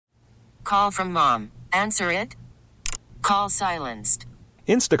Call from mom. Answer it. Call silenced.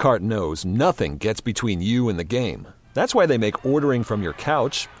 Instacart knows nothing gets between you and the game. That's why they make ordering from your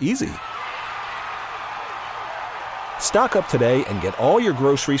couch easy. Stock up today and get all your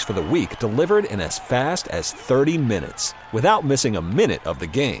groceries for the week delivered in as fast as 30 minutes without missing a minute of the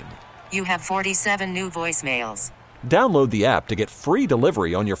game. You have 47 new voicemails. Download the app to get free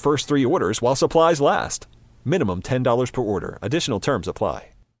delivery on your first 3 orders while supplies last. Minimum $10 per order. Additional terms apply.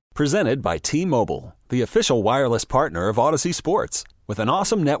 Presented by T-Mobile, the official wireless partner of Odyssey Sports. With an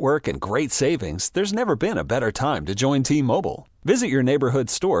awesome network and great savings, there's never been a better time to join T-Mobile. Visit your neighborhood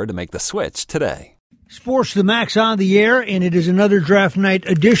store to make the switch today. Sports the Max on the air, and it is another draft night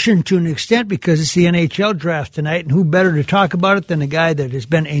edition to an extent because it's the NHL draft tonight, and who better to talk about it than a guy that has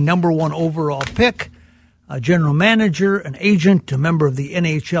been a number 1 overall pick, a general manager, an agent, a member of the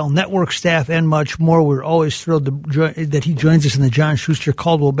NHL network staff, and much more. We're always thrilled that he joins us in the John Schuster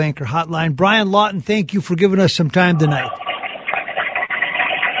Coldwell Banker Hotline. Brian Lawton, thank you for giving us some time tonight.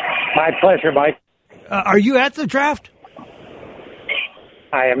 My pleasure, Mike. Are you at the draft?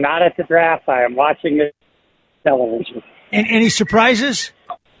 I am not at the draft. I am watching the television. And any surprises?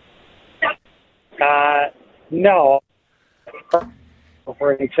 No.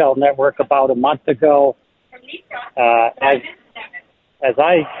 For NHL Network about a month ago, as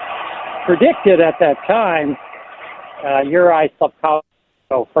I predicted at that time, Uri Slafkovsky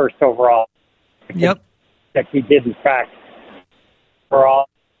go first overall. Yep. That he did, in fact, overall.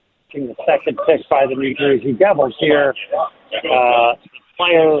 The second pick by the New Jersey Devils here.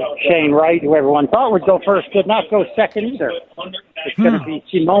 Player Shane Wright, who everyone thought would go first, did not go second either. It's going to be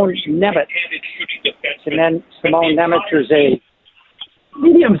Simon Nemec. Simon Nemec is a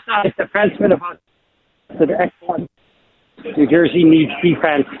medium-sized defenseman. An excellent. New Jersey needs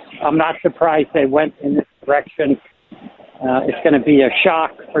defense. I'm not surprised they went in this direction. It's going to be a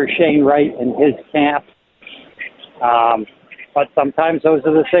shock for Shane Wright and his camp. But sometimes those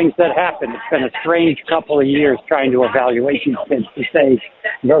are the things that happen. It's been a strange couple of years trying to evaluate these kids, to say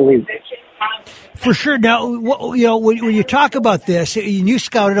the least. For sure. Now, when you talk about this, and you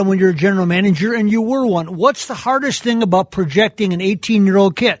scouted them when you're a general manager, and you were one. What's the hardest thing about projecting an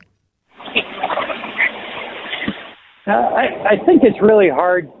 18-year-old kid? I think it's really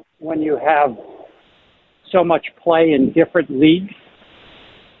hard when you have so much play in different leagues.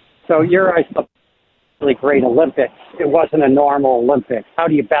 So you're really great Olympics. It wasn't a normal Olympics. How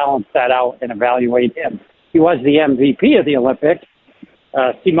do you balance that out and evaluate him? He was the MVP of the Olympics.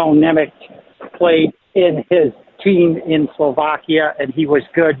 Simon Nemec played in his team in Slovakia, and he was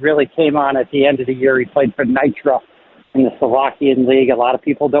good, really came on at the end of the year. He played for Nitra in the Slovakian league. A lot of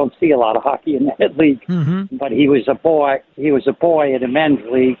people don't see a lot of hockey in that league, but he was a boy. He was a boy in a men's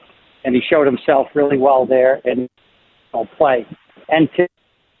league, and he showed himself really well there and play. And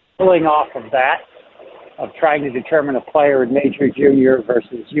pulling off of that, of trying to determine a player in major, junior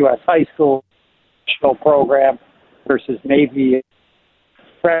versus U.S. high school program versus maybe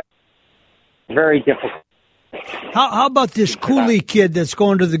very difficult. How about this Cooley kid that's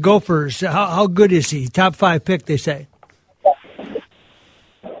going to the Gophers? How good is he? Top 5 pick, they say.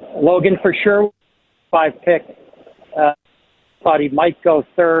 Logan for sure, 5 pick. Thought he might go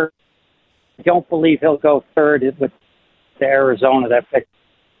third. Don't believe he'll go third with the Arizona that pick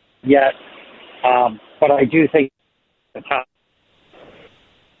yet. But I do think the top.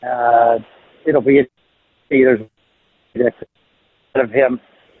 It'll be either of him,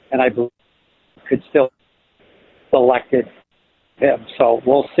 and I believe could still selected him. So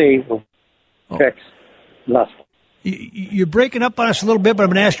we'll see. We'll fix less. You're breaking up on us a little bit, but I'm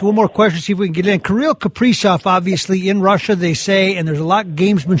going to ask you one more question, see if we can get in. Kirill Kaprizov, obviously in Russia, they say, and there's a lot of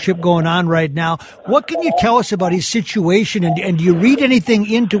gamesmanship going on right now. What can you tell us about his situation, and do you read anything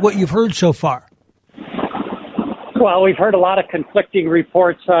into what you've heard so far? Well, we've heard a lot of conflicting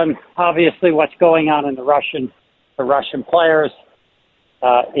reports on obviously what's going on in the Russian players.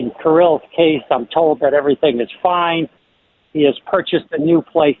 In Kirill's case, I'm told that everything is fine. He has purchased a new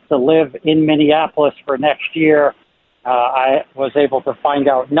place to live in Minneapolis for next year. I was able to find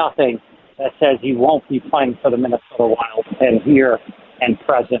out nothing that says he won't be playing for the Minnesota Wild and here and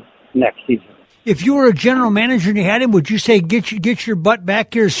present next season. If you were a general manager and you had him, would you say get your butt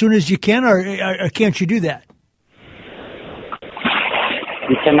back here as soon as you can, or can't you do that?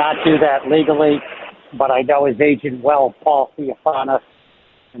 You cannot do that legally, but I know his agent well, Paul Theophanis,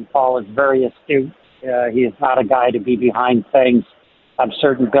 and Paul is very astute. He is not a guy to be behind things. I'm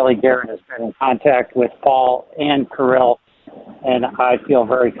certain Billy Garrett has been in contact with Paul and Kirill, and I feel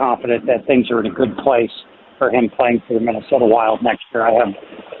very confident that things are in a good place for him playing for the Minnesota Wild next year. I have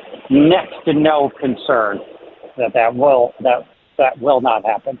next to no concern that will not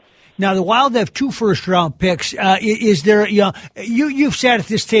happen. Now, the Wild have 2 first-round picks. Is there, you've sat at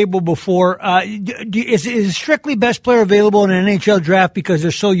this table before. Is strictly best player available in an NHL draft because they're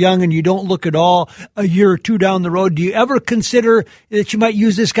so young and you don't look at all a year or 2 down the road? Do you ever consider that you might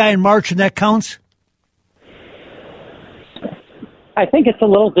use this guy in March and that counts? I think it's a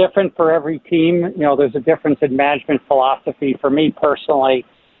little different for every team. There's a difference in management philosophy. For me personally,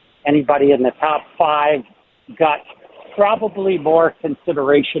 anybody in the top 5 got probably more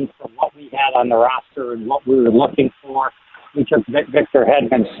consideration for what we had on the roster and what we were looking for. We took Victor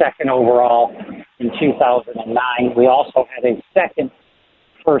Hedman 2nd overall in 2009. We also had a 2nd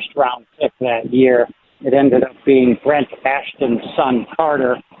first-round pick that year. It ended up being Brent Ashton's son,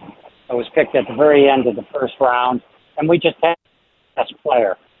 Carter, that was picked at the very end of the first round. And we just had the best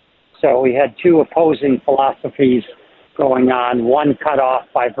player. So we had 2 opposing philosophies going on, one cut off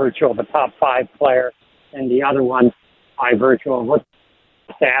by virtue of a top 5 player and the other one by virtue of what's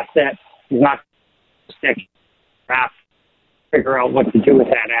the asset. He's not going to figure out what to do with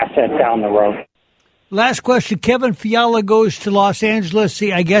that asset down the road. Last question. Kevin Fiala goes to Los Angeles.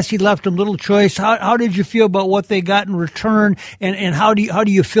 I guess he left them little choice. How did you feel about what they got in return, and how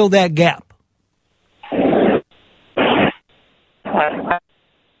do you fill that gap?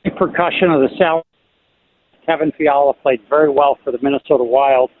 Repercussion of the salary. Kevin Fiala played very well for the Minnesota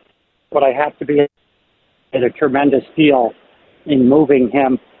Wild, but I have to be a tremendous deal in moving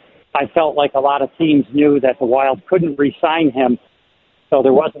him. I felt like a lot of teams knew that the Wild couldn't re-sign him, so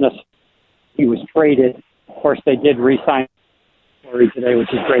there wasn't he was traded. Of course, they did re-sign him today, which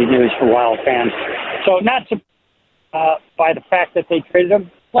is great news for Wild fans. So not by the fact that they traded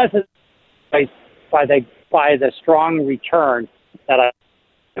him, pleasant by the strong return that I was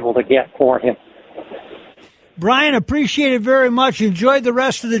able to get for him. Brian, appreciate it very much. Enjoy the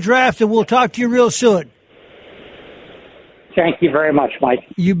rest of the draft, and we'll talk to you real soon. Thank you very much, Mike.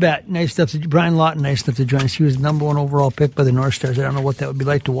 You bet. Nice stuff. Brian Lawton, nice stuff to join us. He was the number 1 overall pick by the North Stars. I don't know what that would be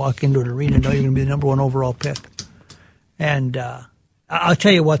like to walk into an arena and know you're going to be the number 1 overall pick. And I'll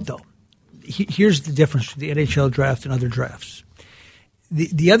tell you what, though. Here's the difference between the NHL draft and other drafts.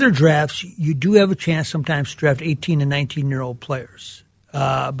 The other drafts, you do have a chance sometimes to draft 18 and 19-year-old players,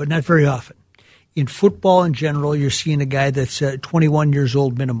 but not very often. In football in general, you're seeing a guy that's 21 years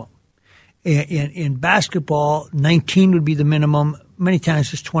old minimum. In basketball, 19 would be the minimum. Many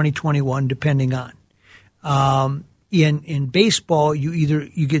times it's 20, 21, depending on. In baseball,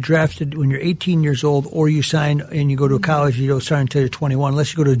 you get drafted when you're 18 years old, or you sign and you go to a college. You don't sign until you're 21,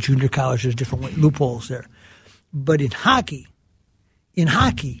 unless you go to a junior college. There's different loopholes there. But in hockey,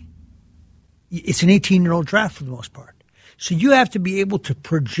 it's an 18-year-old draft for the most part. So you have to be able to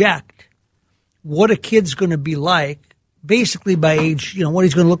project what a kid's going to be like, basically by age, what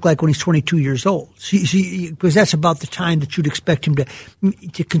he's going to look like when he's 22 years old. Because that's about the time that you'd expect him to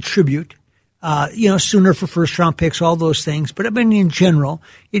contribute. Sooner for first-round picks, all those things. But I mean, in general,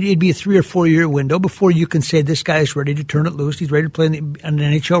 it'd be a 3 or 4 year window before you can say this guy is ready to turn it loose. He's ready to play on an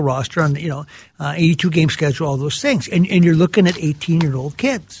NHL roster on 82 game schedule, all those things. And you're looking at 18-year-old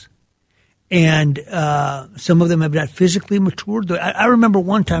kids. And some of them have not physically matured. I remember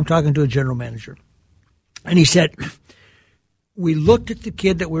one time talking to a general manager, and he said, we looked at the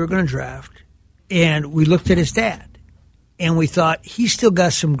kid that we were going to draft, and we looked at his dad, and we thought he's still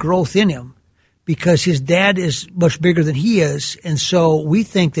got some growth in him because his dad is much bigger than he is, and so we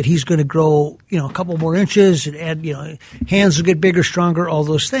think that he's going to grow, a couple more inches and add, hands will get bigger, stronger, all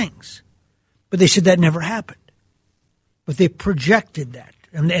those things. But they said that never happened. But they projected that,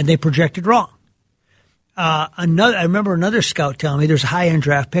 and they projected wrong. I remember another scout telling me there's a high-end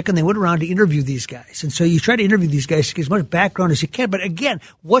draft pick, and they went around to interview these guys. And so you try to interview these guys to get as much background as you can. But again,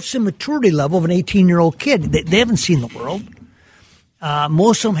 what's the maturity level of an 18-year-old kid? They haven't seen the world.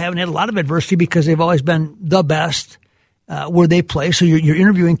 Most of them haven't had a lot of adversity because they've always been the best where they play. So you're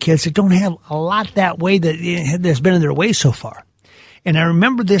interviewing kids that don't have a lot that way that's been in their way so far. And I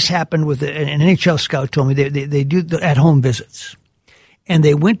remember this happened with an NHL scout told me they do the at-home visits. And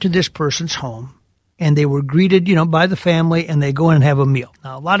they went to this person's home, and they were greeted, by the family, and they go in and have a meal.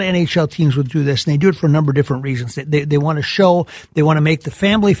 Now, a lot of NHL teams would do this, and they do it for a number of different reasons. They want to show, they want to make the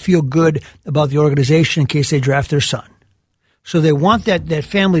family feel good about the organization in case they draft their son. So they want that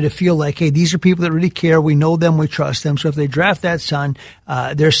family to feel like, hey, these are people that really care. We know them. We trust them. So if they draft that son,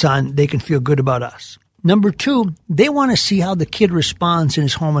 their son, they can feel good about us. Number two, they want to see how the kid responds in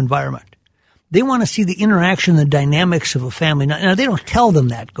his home environment. They want to see the interaction, the dynamics of a family. Now, they don't tell them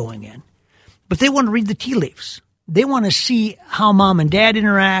that going in, but they want to read the tea leaves. They want to see how mom and dad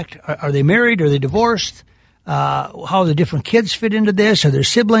interact. Are they married? Are they divorced? How the different kids fit into this? Are there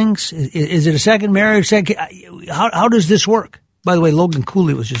siblings? Is it a second marriage? How does this work? By the way, Logan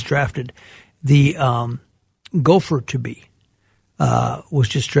Cooley was just drafted. The gopher to be was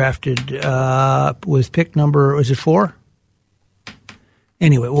just drafted with pick number, was it 4?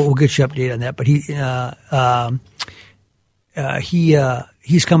 Anyway, we'll get you updated on that. But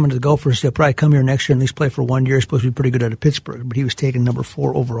he's coming to the Gophers. He'll probably come here next year and at least play for 1 year. He's supposed to be pretty good out of Pittsburgh, but he was taken number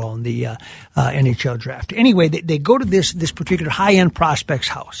 4 overall in the NHL draft. Anyway, they go to this particular high-end prospect's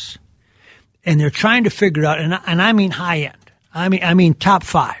house, and they're trying to figure out, and I mean high-end. I mean top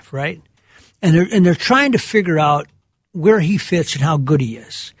 5, right? And they're trying to figure out where he fits and how good he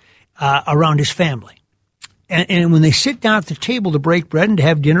is around his family. And when they sit down at the table to break bread and to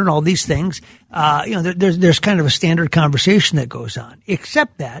have dinner and all these things, there's kind of a standard conversation that goes on.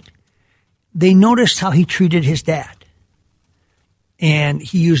 Except that they noticed how he treated his dad. And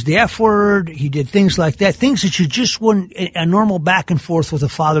he used the F word. He did things like that, things that you just wouldn't, a normal back and forth with a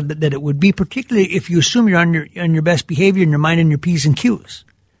father that it would be, particularly if you assume you're on your best behavior and you're minding your P's and Q's.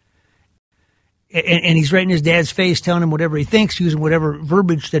 And he's right in his dad's face, telling him whatever he thinks, using whatever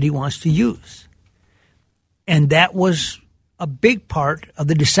verbiage that he wants to use. And that was a big part of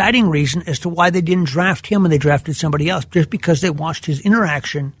the deciding reason as to why they didn't draft him and they drafted somebody else, just because they watched his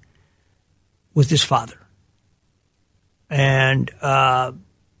interaction with his father. And the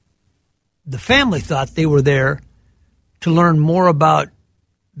family thought they were there to learn more about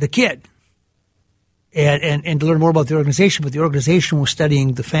the kid and to learn more about the organization, but the organization was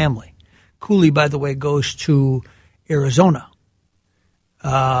studying the family. Cooley, by the way, goes to Arizona.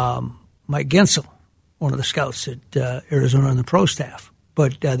 Mike Gensel, one of the scouts at Arizona on the pro staff.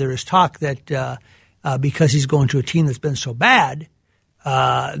 But there is talk that because he's going to a team that's been so bad,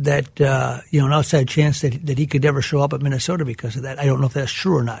 that an outside chance that he could never show up at Minnesota because of that. I don't know if that's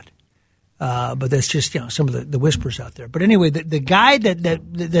true or not. But that's just some of the whispers out there. But anyway, the guy that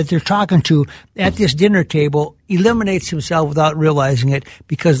they're talking to at this dinner table eliminates himself without realizing it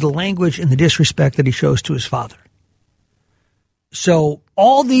because of the language and the disrespect that he shows to his father. So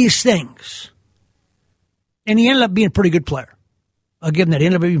all these things, and he ended up being a pretty good player. I'll give him that. He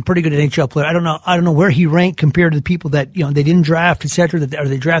ended up being a pretty good NHL player. I don't know where he ranked compared to the people that they didn't draft, et cetera. Or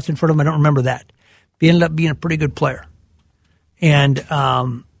they drafted in front of him. I don't remember that. But he ended up being a pretty good player. And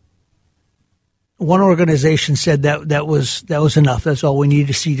one organization said that was enough. That's all we needed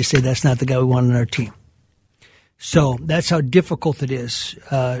to see to say that's not the guy we want on our team. So that's how difficult it is.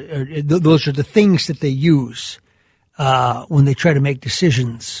 Those are the things that they use when they try to make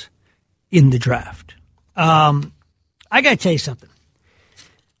decisions in the draft. I got to tell you something.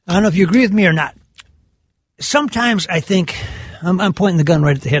 I don't know if you agree with me or not. Sometimes I think, I'm pointing the gun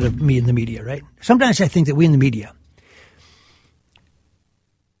right at the head of me in the media, right? Sometimes I think that we in the media,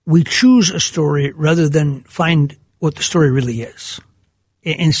 we choose a story rather than find what the story really is.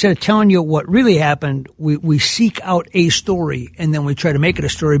 Instead of telling you what really happened, we seek out a story and then we try to make it a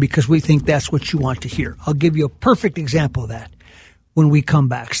story because we think that's what you want to hear. I'll give you a perfect example of that when we come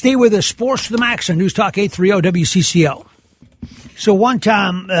back. Stay with us. Sports to the Max on News Talk 830 WCCO. So one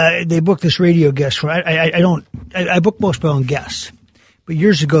time they booked this radio guest for I book most my own guests. But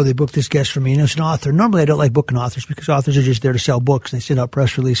years ago, they booked this guest for me, and it was an author. Normally, I don't like booking authors because authors are just there to sell books. They send out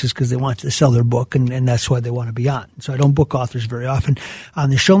press releases because they want to sell their book, and that's why they want to be on. So I don't book authors very often on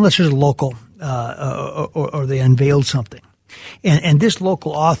the show unless there's a local or they unveiled something. And this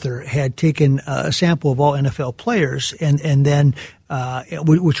local author had taken a sample of all NFL players, and then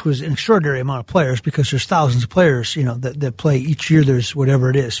which was an extraordinary amount of players because there's thousands of players, that play each year. There's whatever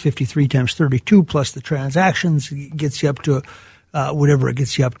it is, 53 times 32 plus the transactions gets you up to whatever it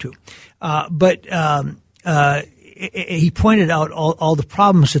gets you up to. But he pointed out all the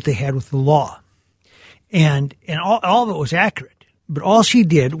problems that they had with the law. And all of it was accurate. But all she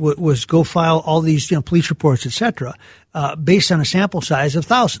did was go file all these, police reports, et cetera, based on a sample size of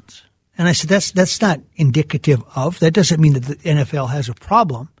thousands. And I said, that's not indicative of, that doesn't mean that the NFL has a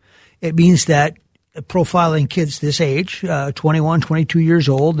problem. It means that profiling kids this age, 21, 22 years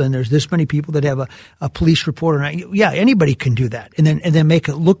old, and there's this many people that have a police report. Yeah, anybody can do that. And then make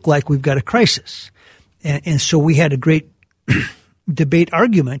it look like we've got a crisis. And so we had a great debate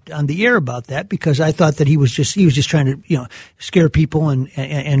argument on the air about that because I thought that he was just trying to, scare people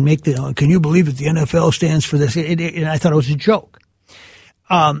and make can you believe that the NFL stands for this? And I thought it was a joke.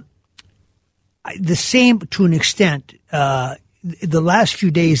 The same to an extent, the last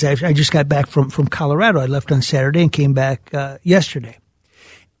few days, I just got back from Colorado. I left on Saturday and came back yesterday.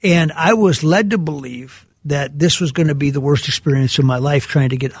 And I was led to believe that this was going to be the worst experience of my life trying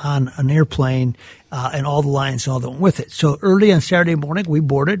to get on an airplane and all the lines and all that went with it. So early on Saturday morning, we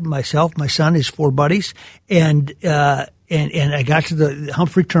boarded, myself, my son, his 4 buddies, and I got to the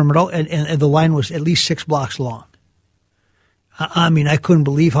Humphrey terminal, and the line was at least 6 blocks long. I mean, I couldn't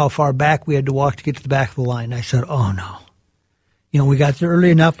believe how far back we had to walk to get to the back of the line. I said, oh, no. We got there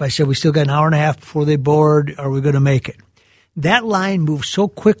early enough. I said, we still got an hour and a half before they board. Are we going to make it? That line moved so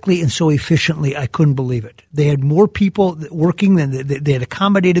quickly and so efficiently, I couldn't believe it. They had more people working than they had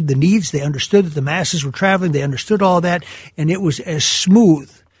accommodated the needs. They understood that the masses were traveling. They understood all that, and it was as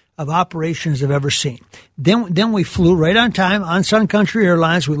smooth of operation as I've ever seen. Then we flew right on time on Sun Country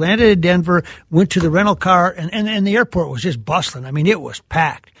Airlines. We landed in Denver, went to the rental car, and the airport was just bustling. I mean, it was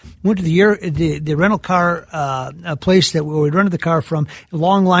packed. Went to the rental car place where we rented the car from,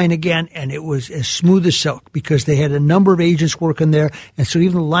 long line again, and it was as smooth as silk because they had a number of agents working there, and so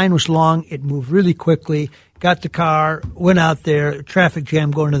even the line was long, it moved really quickly. Got the car, went out there, traffic jam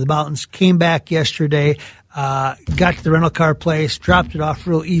going to the mountains, came back yesterday, got to the rental car place, dropped it off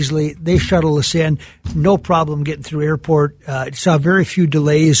real easily. They shuttled us in, no problem getting through airport. Saw very few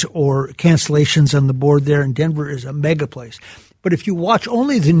delays or cancellations on the board there, and Denver is a mega place. But if you watch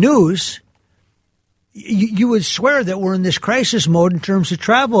only the news, you would swear that we're in this crisis mode in terms of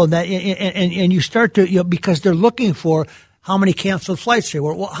travel, and you start to, because they're looking for how many canceled flights there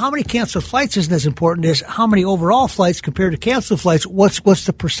were. Well, how many canceled flights isn't as important as how many overall flights compared to canceled flights. What's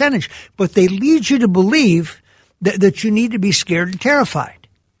the percentage? But they lead you to believe that you need to be scared and terrified.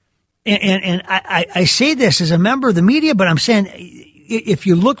 And I say this as a member of the media, but I'm saying if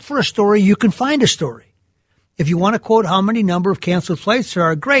you look for a story, you can find a story. If you want to quote how many number of canceled flights there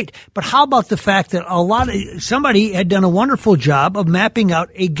are, great. But how about the fact that somebody had done a wonderful job of mapping out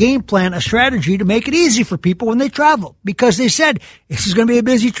a game plan, a strategy to make it easy for people when they travel? Because they said this is going to be a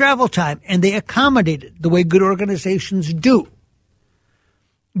busy travel time, and they accommodated the way good organizations do.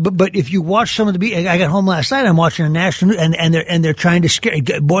 But if you watch some of I got home last night. I'm watching a national and they're trying to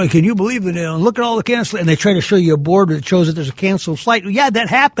scare. Boy, can you believe it? Look at all the cancel. And they try to show you a board that shows that there's a canceled flight. Yeah, that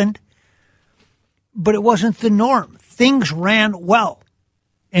happened. But it wasn't the norm. Things ran well.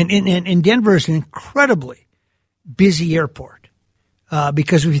 And Denver is an incredibly busy airport.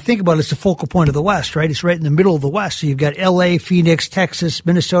 Because if you think about it, it's the focal point of the West, right? It's right in the middle of the West. So you've got LA, Phoenix, Texas,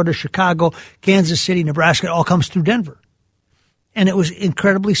 Minnesota, Chicago, Kansas City, Nebraska. It all comes through Denver. And it was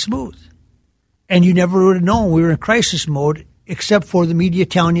incredibly smooth. And you never would have known we were in crisis mode, except for the media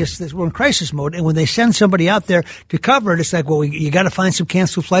telling us that we're in crisis mode. And when they send somebody out there to cover it, it's like, well, you got to find some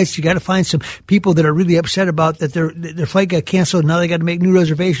canceled flights. You got to find some people that are really upset about that their flight got canceled. Now they got to make new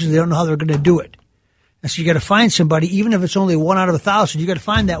reservations. They don't know how they're going to do it. And so you got to find somebody, even if it's only 1 out of 1,000, you got to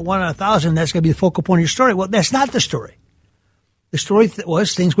find that 1 out of 1,000. That's going to be the focal point of your story. Well, that's not the story. The story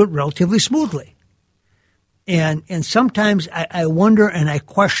was things went relatively smoothly. And sometimes I wonder and I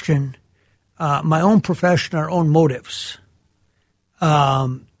question my own profession, our own motives.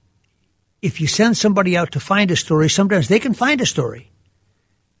 If you send somebody out to find a story, sometimes they can find a story.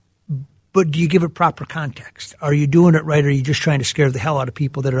 But do you give it proper context? Are you doing it right, or are you just trying to scare the hell out of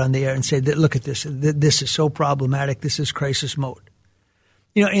people that are on the air and say, look at this, this is so problematic, this is crisis mode?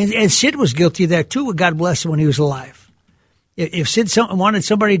 And Sid was guilty of that too, God bless him, when he was alive. If Sid wanted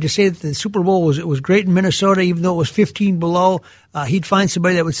somebody to say that the Super Bowl was great in Minnesota, even though it was 15 below, he'd find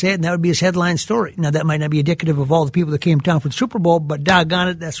somebody that would say it, and that would be his headline story. Now, that might not be indicative of all the people that came down for the Super Bowl, but doggone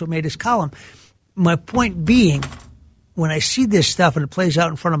it, that's what made his column. My point being, when I see this stuff and it plays out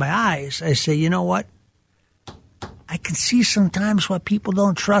in front of my eyes, I say, you know what? I can see sometimes why people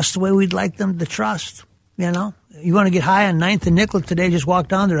don't trust the way we'd like them to trust. You want to get high on 9th and Nicollet today, just walked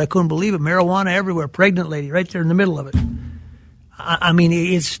down there. I couldn't believe it. Marijuana everywhere. Pregnant lady right there in the middle of it. I mean,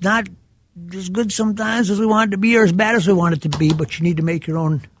 it's not as good sometimes as we want it to be or as bad as we want it to be, but you need to make your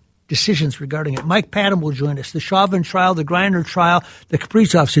own decisions regarding it. Mike Padham will join us. The Chauvin trial, the Griner trial, the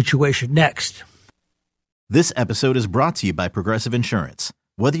Kaprizov situation, next. This episode is brought to you by Progressive Insurance.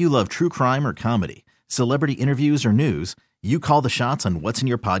 Whether you love true crime or comedy, celebrity interviews or news, you call the shots on what's in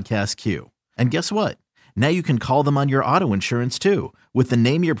your podcast queue. And guess what? Now you can call them on your auto insurance too with the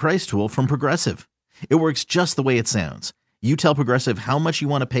Name Your Price tool from Progressive. It works just the way it sounds. You tell Progressive how much you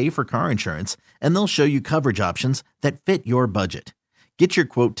want to pay for car insurance, and they'll show you coverage options that fit your budget. Get your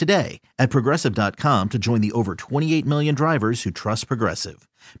quote today at Progressive.com to join the over 28 million drivers who trust Progressive.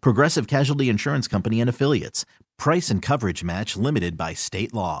 Progressive Casualty Insurance Company and Affiliates. Price and coverage match limited by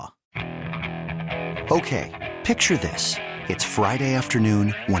state law. Okay, picture this. It's Friday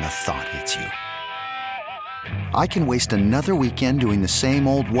afternoon when a thought hits you. I can waste another weekend doing the same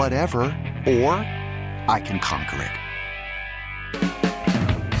old whatever, or I can conquer it.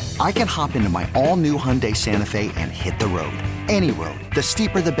 I can hop into my all-new Hyundai Santa Fe and hit the road. Any road. The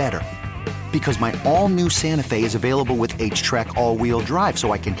steeper, the better. Because my all-new Santa Fe is available with H-Track all-wheel drive,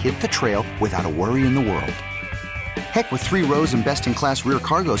 so I can hit the trail without a worry in the world. Heck, with 3 rows and best-in-class rear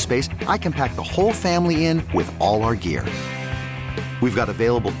cargo space, I can pack the whole family in with all our gear. We've got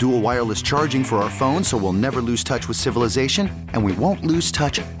available dual wireless charging for our phones, so we'll never lose touch with civilization, and we won't lose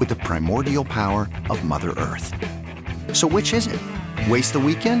touch with the primordial power of Mother Earth. So which is it? Waste the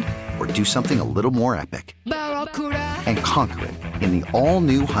weekend or do something a little more epic? And conquer it in the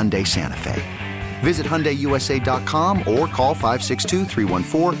all-new Hyundai Santa Fe. Visit HyundaiUSA.com or call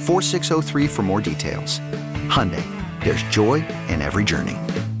 562-314-4603 for more details. Hyundai, there's joy in every journey.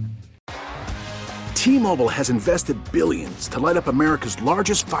 T-Mobile has invested billions to light up America's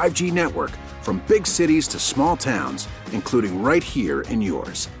largest 5G network, from big cities to small towns, including right here in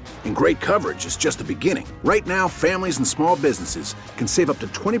yours. And great coverage is just the beginning. Right now, families and small businesses can save up to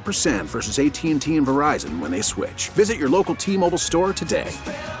 20% versus AT&T and Verizon when they switch. Visit your local T-Mobile store today.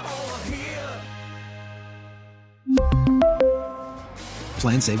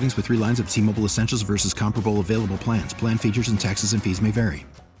 Plan savings with 3 lines of T-Mobile Essentials versus comparable available plans. Plan features and taxes and fees may vary.